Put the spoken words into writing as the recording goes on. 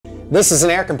This is an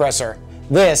air compressor.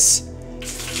 This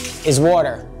is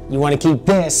water. You want to keep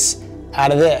this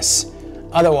out of this.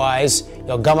 Otherwise,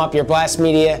 you'll gum up your blast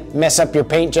media, mess up your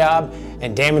paint job,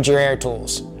 and damage your air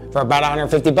tools. For about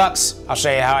 150 bucks, I'll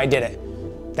show you how I did it.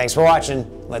 Thanks for watching.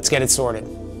 Let's get it sorted.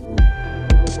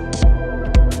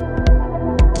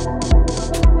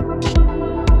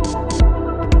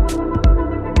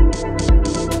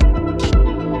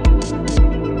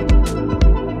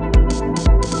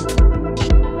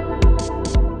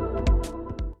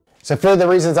 So for the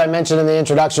reasons I mentioned in the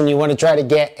introduction, you want to try to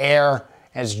get air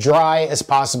as dry as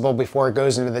possible before it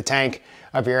goes into the tank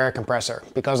of your air compressor.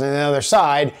 Because on the other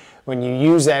side, when you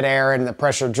use that air and the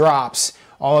pressure drops,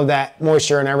 all of that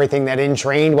moisture and everything that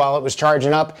entrained while it was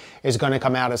charging up is going to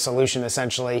come out of solution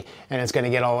essentially, and it's going to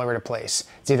get all over the place.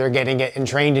 It's either getting it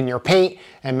entrained in your paint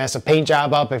and mess a paint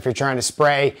job up if you're trying to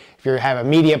spray. If you have a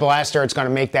media blaster, it's going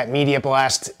to make that media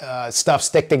blast stuff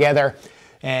stick together.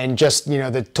 And just, you know,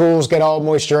 the tools get all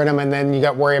moisture in them, and then you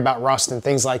got to worry about rust and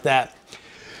things like that.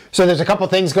 So there's a couple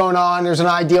things going on. There's an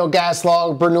ideal gas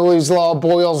law, Bernoulli's law,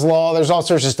 Boyle's law. There's all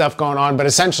sorts of stuff going on, but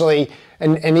essentially,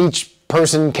 and each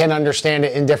person can understand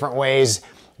it in different ways.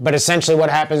 But essentially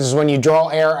what happens is when you draw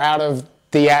air out of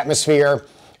the atmosphere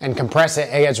and compress it,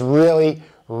 it gets really,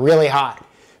 really hot.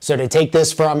 So to take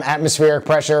this from atmospheric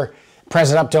pressure, press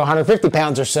it up to 150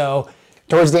 pounds or so,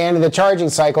 towards the end of the charging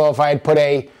cycle, if I had put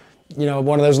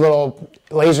one of those little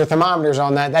laser thermometers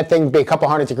on that thing would be a couple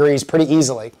hundred degrees pretty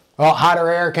easily. Well, hotter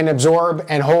air can absorb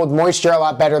and hold moisture a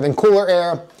lot better than cooler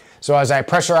air. So as I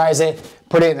pressurize it,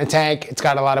 put it in the tank, it's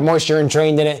got a lot of moisture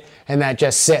entrained in it, and that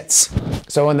just sits.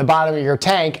 So in the bottom of your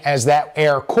tank, as that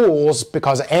air cools,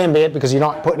 because of ambient, because you're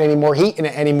not putting any more heat in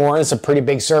it anymore, it's a pretty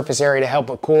big surface area to help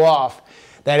it cool off,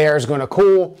 that air is going to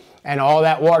cool, and all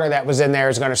that water that was in there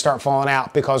is going to start falling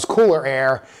out because cooler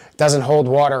air doesn't hold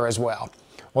water as well.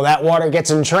 Well, that water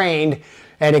gets entrained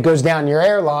and it goes down your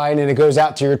airline and it goes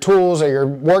out to your tools or your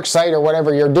work site or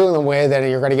whatever you're dealing with, and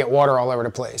you're going to get water all over the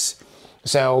place.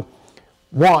 So,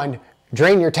 one,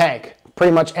 drain your tank.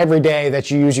 Pretty much every day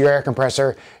that you use your air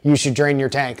compressor, you should drain your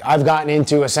tank. I've gotten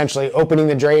into essentially opening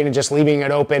the drain and just leaving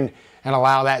it open and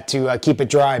allow that to keep it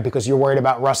dry because you're worried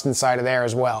about rust inside of there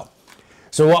as well.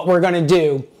 So what we're going to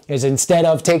do is, instead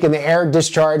of taking the air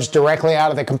discharge directly out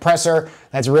of the compressor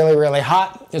that's really, really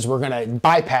hot, is we're going to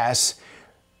bypass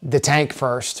the tank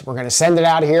first. We're going to send it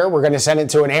out here. We're going to send it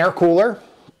to an air cooler.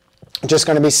 Just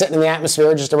going to be sitting in the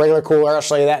atmosphere, just a regular cooler. I'll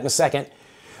show you that in a second.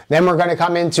 Then we're going to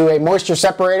come into a moisture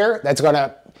separator that's going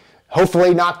to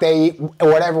hopefully knock the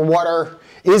whatever water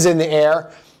is in the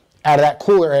air out of that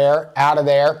cooler air out of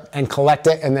there and collect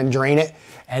it and then drain it.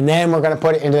 And then we're going to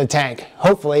put it into the tank,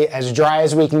 hopefully as dry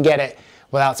as we can get it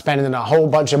without spending a whole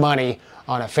bunch of money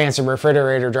on a fancy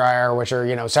refrigerator dryer, which are,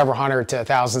 you know, several hundred to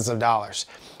thousands of dollars.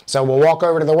 So we'll walk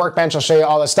over to the workbench. I'll show you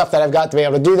all the stuff that I've got to be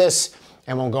able to do this,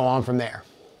 and we'll go on from there.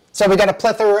 So we got a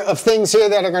plethora of things here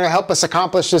that are going to help us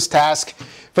accomplish this task.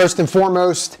 First and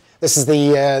foremost, this is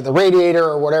the radiator,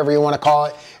 or whatever you want to call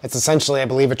it. It's essentially, I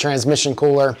believe, a transmission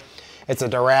cooler. It's a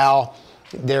Doral.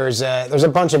 There's a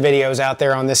bunch of videos out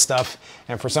there on this stuff,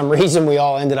 and for some reason we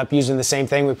all ended up using the same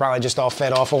thing. We probably just all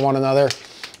fed off of one another.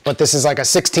 But this is like a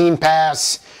 16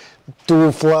 pass,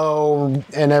 through flow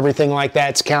and everything like that.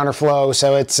 It's counterflow,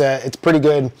 so it's pretty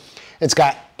good. It's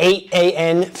got 8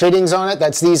 AN fittings on it.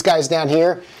 That's these guys down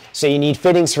here. So you need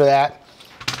fittings for that.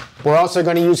 We're also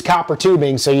going to use copper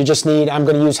tubing. So you just need, I'm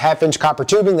going to use 1/2-inch copper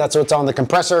tubing. That's what's on the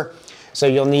compressor. So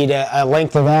you'll need a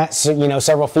length of that, so, you know,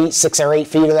 several feet, 6 or 8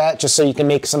 feet of that, just so you can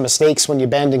make some mistakes when you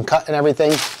bend and cut and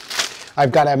everything.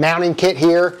 I've got a mounting kit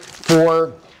here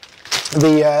for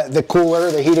the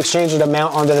cooler, the heat exchanger to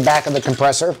mount onto the back of the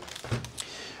compressor.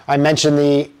 I mentioned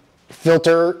the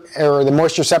filter or the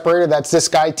moisture separator. That's this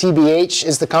guy. TBH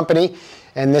is the company,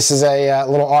 and this is a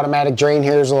little automatic drain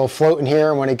here. There's a little float in here,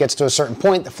 and when it gets to a certain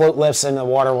point, the float lifts and the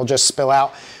water will just spill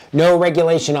out. No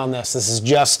regulation on this. This is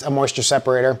just a moisture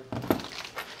separator.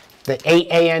 The 8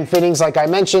 AN fittings, like I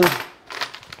mentioned,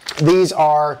 these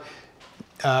are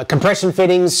compression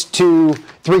fittings to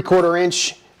 3/4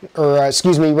 inch, or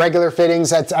excuse me, regular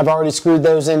fittings. I've already screwed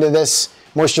those into this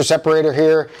moisture separator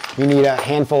here. You need a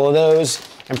handful of those.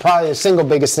 And probably the single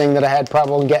biggest thing that I had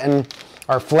trouble getting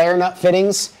are flare nut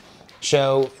fittings.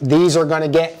 So these are going to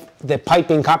get, the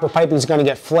piping, copper piping is going to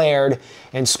get flared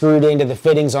and screwed into the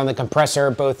fittings on the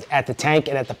compressor, both at the tank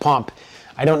and at the pump.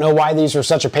 I don't know why these were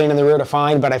such a pain in the rear to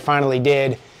find, but I finally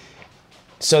did,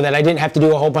 so that I didn't have to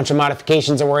do a whole bunch of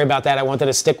modifications and worry about that. I wanted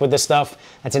to stick with this stuff.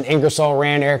 That's an Ingersoll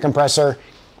Rand air compressor.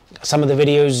 Some of the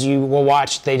videos you will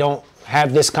watch, they don't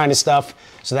have this kind of stuff.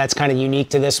 So that's kind of unique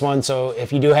to this one. So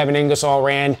if you do have an Ingersoll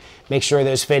Rand, make sure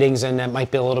those fittings, and that might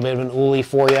be a little bit of an oolie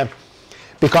for you.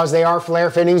 Because they are flare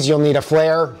fittings, you'll need a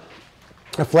flaring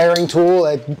tool,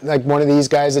 like one of these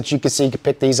guys that you can see. You can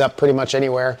pick these up pretty much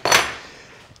anywhere.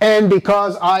 And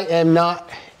because I am not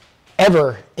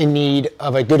ever in need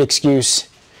of a good excuse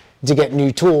to get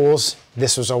new tools,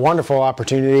 this was a wonderful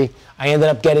opportunity. I ended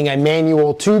up getting a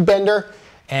manual tube bender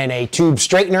and a tube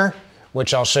straightener,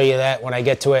 which I'll show you that when I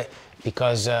get to it,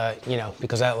 because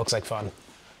because that looks like fun.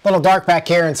 A little dark back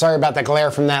here, and sorry about the glare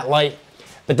from that light,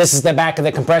 but this is the back of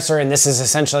the compressor, and this is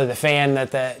essentially the fan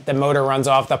that the motor runs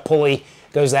off. The pulley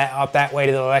goes out that way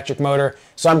to the electric motor.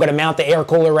 So I'm going to mount the air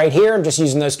cooler right here. I'm just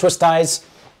using those twist ties,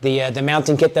 the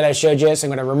mounting kit that I showed you. So I'm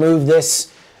going to remove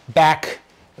this back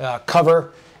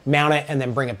cover, mount it, and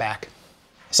then bring it back.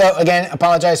 So again,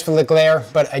 apologize for the glare,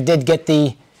 but I did get the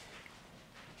heat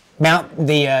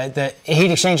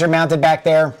exchanger mounted back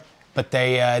there. But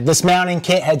this mounting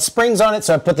kit had springs on it,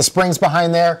 so I put the springs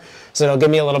behind there, so it'll give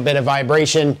me a little bit of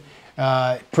vibration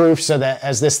proof, so that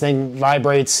as this thing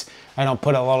vibrates, I don't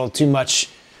put a little too much.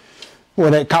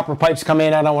 When the copper pipes come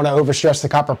in, I don't want to overstress the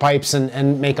copper pipes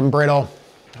and make them brittle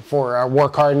for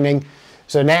work hardening.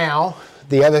 So now,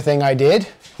 the other thing I did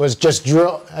was just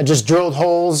drilled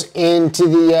holes into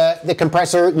the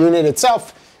compressor unit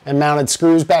itself and mounted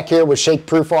screws back here with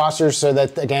shake-proof washers, so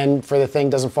that, again, for the thing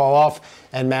doesn't fall off,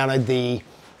 and mounted the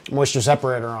moisture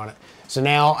separator on it. So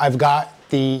now I've got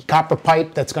the copper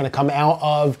pipe that's going to come out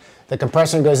of the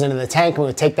compressor and goes into the tank. I'm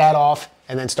going to take that off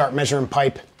and then start measuring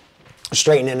pipe,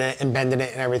 straightening it and bending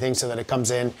it and everything so that it comes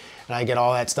in and I get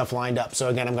all that stuff lined up. So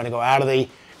again, I'm going to go out of the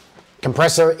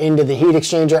compressor into the heat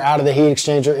exchanger, out of the heat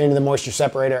exchanger into the moisture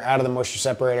separator, out of the moisture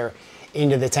separator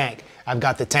into the tank. I've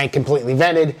got the tank completely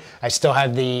vented. I still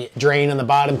have the drain on the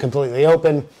bottom completely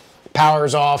open.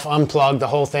 Power's off, unplugged, the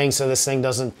whole thing, so this thing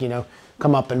doesn't,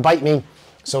 come up and bite me.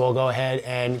 So we'll go ahead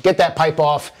and get that pipe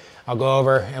off. I'll go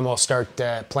over and we'll start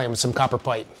playing with some copper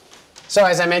pipe. So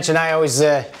as I mentioned, I always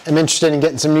am interested in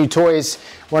getting some new toys.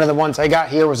 One of the ones I got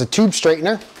here was a tube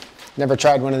straightener. Never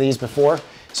tried one of these before.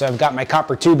 So I've got my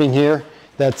copper tubing here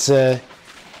that's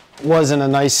wasn't a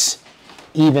nice,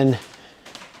 even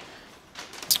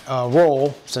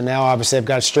roll. So now obviously I've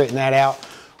got to straighten that out.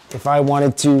 If I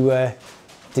wanted to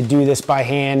do this by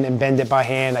hand and bend it by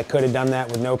hand, I could have done that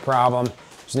with no problem.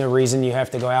 There's no reason you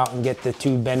have to go out and get the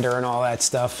tube bender and all that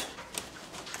stuff.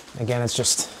 Again, it's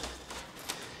just,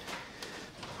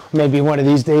 maybe one of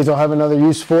these days I'll have another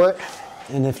use for it.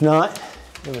 And if not,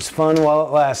 it was fun while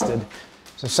it lasted.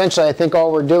 So essentially, I think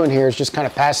all we're doing here is just kind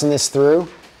of passing this through,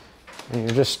 and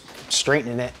you're just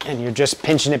straightening it, and you're just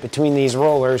pinching it between these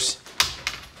rollers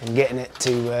and getting it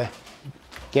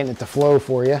to flow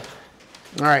for you.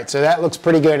 All right, so that looks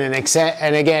pretty good, and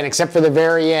again, except for the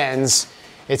very ends,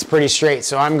 it's pretty straight.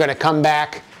 So I'm going to come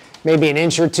back maybe an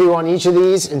inch or two on each of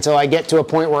these until I get to a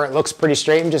point where it looks pretty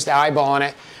straight. I'm just eyeballing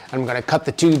it. I'm going to cut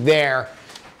the tube there.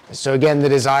 So again, the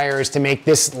desire is to make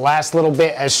this last little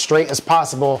bit as straight as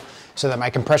possible so that my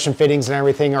compression fittings and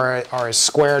everything are as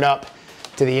squared up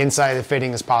to the inside of the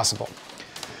fitting as possible.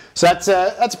 So that's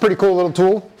a pretty cool little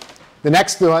tool. The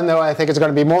next one, though, I think is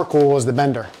going to be more cool, is the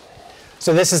bender.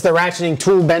 So this is the ratcheting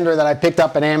tool bender that I picked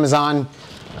up at Amazon.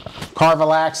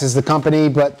 Carvalax is the company,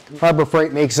 but Harbor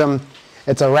Freight makes them.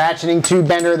 It's a ratcheting tube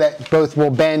bender that both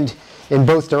will bend in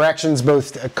both directions,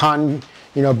 both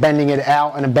bending it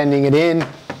out and bending it in.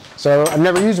 So I've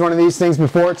never used one of these things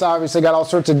before. It's obviously got all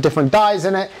sorts of different dies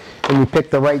in it, and you pick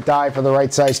the right die for the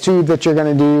right size tube that you're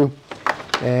going to do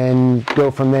and go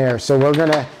from there. So we're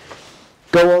going to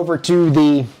go over to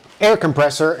the air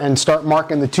compressor and start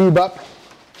marking the tube up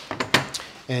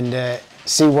and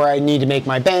see where I need to make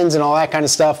my bends and all that kind of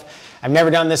stuff. I've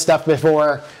never done this stuff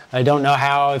before. I don't know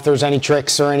if there's any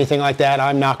tricks or anything like that.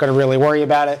 I'm not going to really worry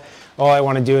about it. All I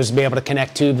want to do is be able to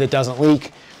connect tube that doesn't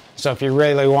leak. So if you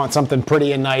really want something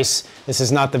pretty and nice, this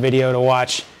is not the video to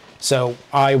watch. So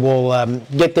I will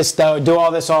get this, do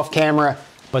all this off camera,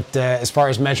 but as far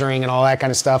as measuring and all that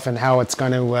kind of stuff and how it's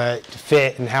going to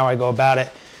fit and how I go about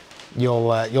it,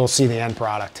 you'll see the end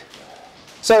product.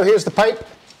 So here's the pipe,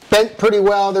 bent pretty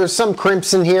well. There's some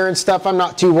crimps in here and stuff. I'm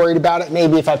not too worried about it.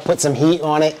 Maybe if I put some heat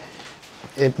on it,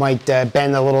 it might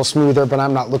bend a little smoother, but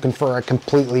I'm not looking for a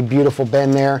completely beautiful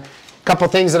bend there. Couple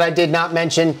things that I did not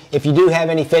mention: if you do have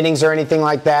any fittings or anything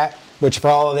like that, which for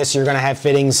all of this you're going to have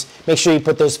fittings, make sure you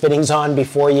put those fittings on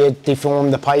before you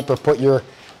deform the pipe or put your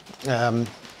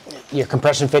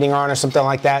compression fitting on or something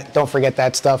like that. Don't forget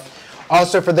that stuff.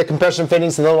 Also, for the compression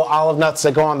fittings, the little olive nuts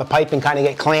that go on the pipe and kind of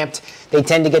get clamped, they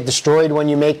tend to get destroyed when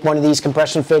you make one of these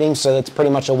compression fittings, so it's pretty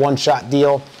much a one-shot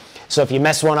deal. So if you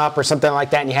mess one up or something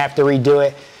like that and you have to redo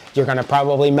it, you're going to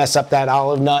probably mess up that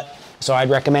olive nut. So I'd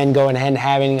recommend going ahead and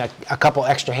having a couple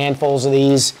extra handfuls of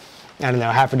these. I don't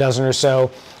know, half a dozen or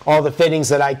so. All the fittings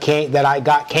that I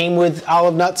got came with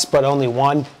olive nuts, but only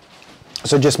one.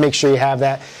 So just make sure you have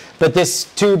that. But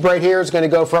this tube right here is going to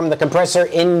go from the compressor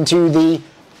into the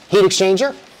heat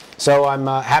exchanger. So I'm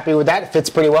happy with that. It fits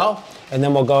pretty well. And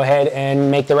then we'll go ahead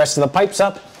and make the rest of the pipes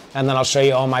up, and then I'll show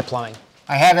you all my plumbing.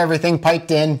 I have everything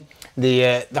piped in.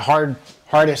 The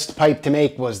hardest pipe to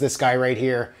make was this guy right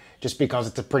here, just because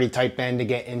it's a pretty tight bend to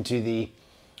get into the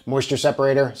moisture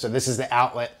separator. So this is the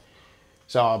outlet.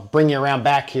 So I'll bring you around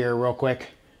back here real quick,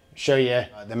 show you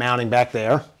the mounting back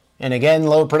there. And again,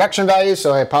 low production value,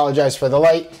 so I apologize for the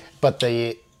light, but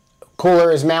the cooler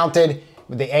is mounted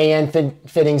with the AN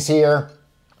fittings here.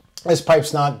 This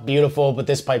pipe's not beautiful, but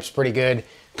this pipe's pretty good.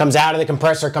 Comes out of the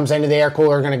compressor, comes into the air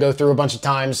cooler, gonna go through a bunch of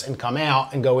times and come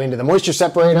out and go into the moisture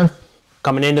separator.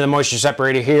 Coming into the moisture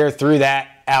separator here, through that,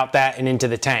 out that, and into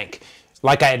the tank.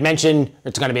 Like I had mentioned,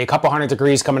 it's gonna be a couple hundred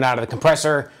degrees coming out of the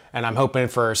compressor, and I'm hoping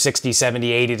for 60,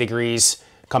 70, 80 degrees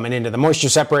coming into the moisture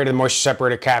separator. The moisture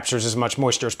separator captures as much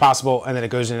moisture as possible, and then it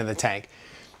goes into the tank.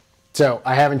 So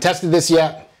I haven't tested this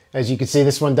yet. As you can see,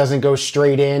 this one doesn't go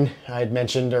straight in. I had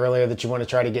mentioned earlier that you want to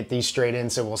try to get these straight in,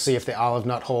 so we'll see if the olive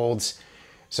nut holds.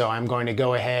 So I'm going to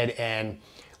go ahead and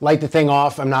light the thing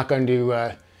off. I'm not going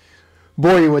to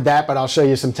bore you with that, but I'll show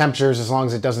you some temperatures as long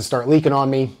as it doesn't start leaking on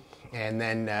me. And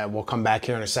then we'll come back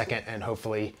here in a second and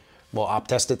hopefully we'll op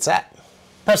test its sat.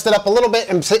 Pressed it up a little bit.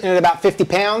 I'm sitting at about 50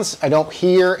 pounds. I don't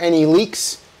hear any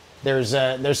leaks. There's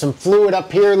some fluid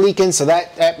up here leaking, so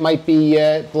that might be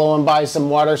blowing by some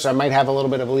water, so I might have a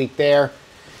little bit of a leak there.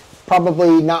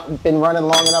 Probably not been running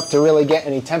long enough to really get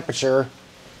any temperature,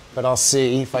 but I'll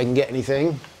see if I can get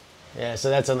anything. Yeah,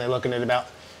 so that's only looking at about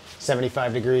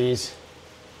 75 degrees,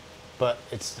 but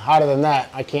it's hotter than that.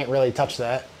 I can't really touch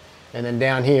that. And then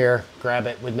down here, grab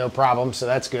it with no problem, so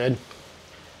that's good.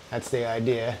 That's the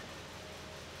idea.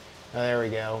 Oh, there we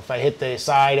go. If I hit the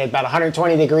side at about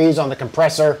 120 degrees on the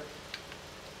compressor,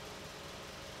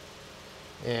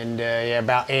 and yeah,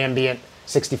 about ambient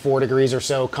 64 degrees or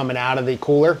so coming out of the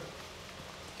cooler.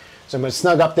 So I'm going to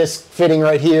snug up this fitting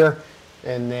right here,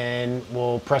 and then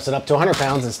we'll press it up to 100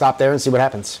 pounds and stop there and see what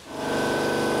happens.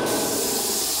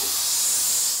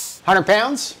 100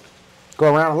 pounds.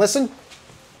 Go around and listen.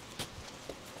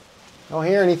 Don't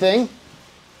hear anything.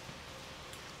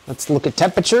 Let's look at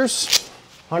temperatures.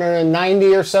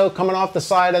 190 or so coming off the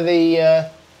side of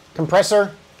the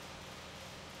compressor.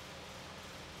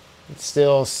 It's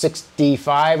still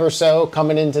 65 or so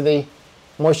coming into the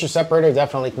moisture separator.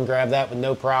 Definitely can grab that with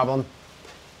no problem.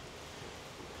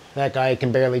 That guy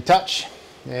can barely touch,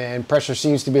 and pressure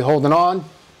seems to be holding on.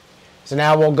 So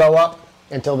now we'll go up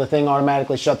until the thing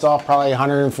automatically shuts off, probably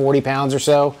 140 pounds or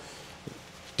so.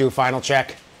 Do a final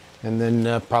check, and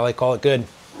then probably call it good.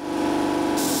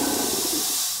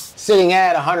 Sitting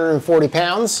at 140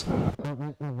 pounds.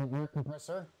 Air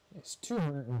compressor is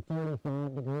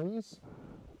 235 degrees.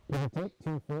 Give or take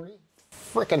 240.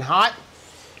 Freaking hot.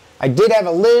 I did have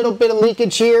a little bit of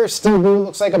leakage here. Still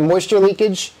looks like a moisture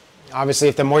leakage. Obviously,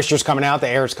 if the moisture's coming out, the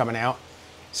air is coming out.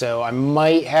 So I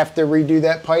might have to redo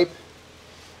that pipe,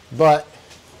 but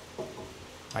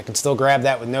I can still grab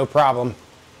that with no problem.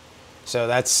 So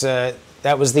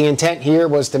that was the intent here,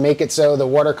 was to make it so the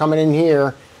water coming in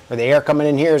here, or the air coming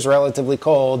in here, is relatively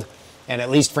cold, and at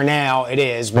least for now it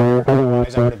is. But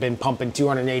otherwise, I would have been pumping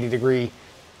 240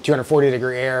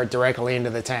 degree air directly into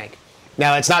the tank.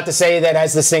 Now, it's not to say that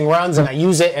as this thing runs and I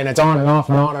use it and it's on and off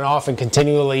and on and off and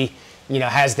continually, you know,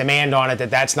 has demand on it,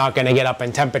 that's not going to get up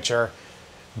in temperature,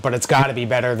 but it's got to be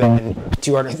better than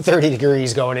 230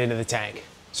 degrees going into the tank.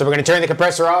 So we're going to turn the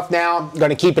compressor off now. I'm going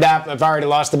to keep it up. I've already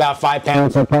lost about 5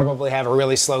 pounds, so I'll probably have a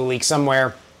really slow leak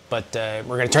somewhere. But we're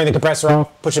going to turn the compressor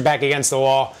off, push it back against the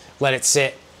wall, let it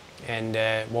sit, and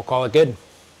we'll call it good. All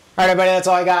right, everybody, that's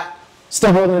all I got.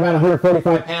 Still holding about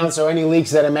 145 pounds, so any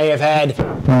leaks that I may have had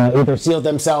either sealed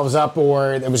themselves up,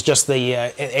 or it was just the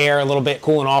air a little bit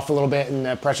cooling off a little bit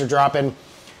and pressure dropping.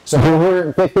 So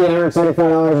for $150, $175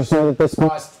 or so that this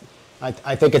cost,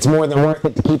 I think it's more than worth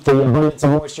it to keep the abundance of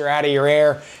moisture out of your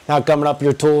air, not gumming up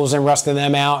your tools and rusting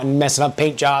them out and messing up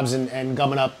paint jobs and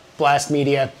gumming up blast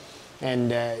media.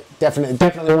 And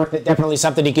definitely worth it. Definitely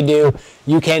something you can do.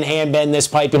 You can hand bend this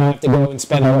pipe. You don't have to go and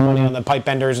spend all the money on the pipe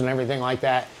benders and everything like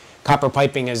that. Copper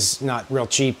piping is not real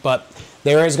cheap, but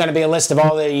there is going to be a list of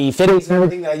all the fittings and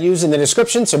everything that I use in the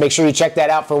description, so make sure you check that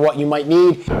out for what you might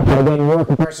need. And again, your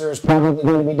compressor is probably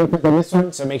going to be different than this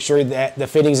one, so make sure that the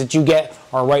fittings that you get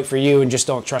are right for you, and just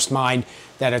don't trust mine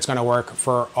that it's going to work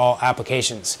for all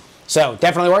applications. So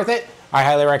definitely worth it. I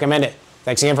highly recommend it.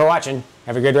 Thanks again for watching.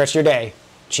 Have a good rest of your day.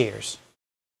 Cheers.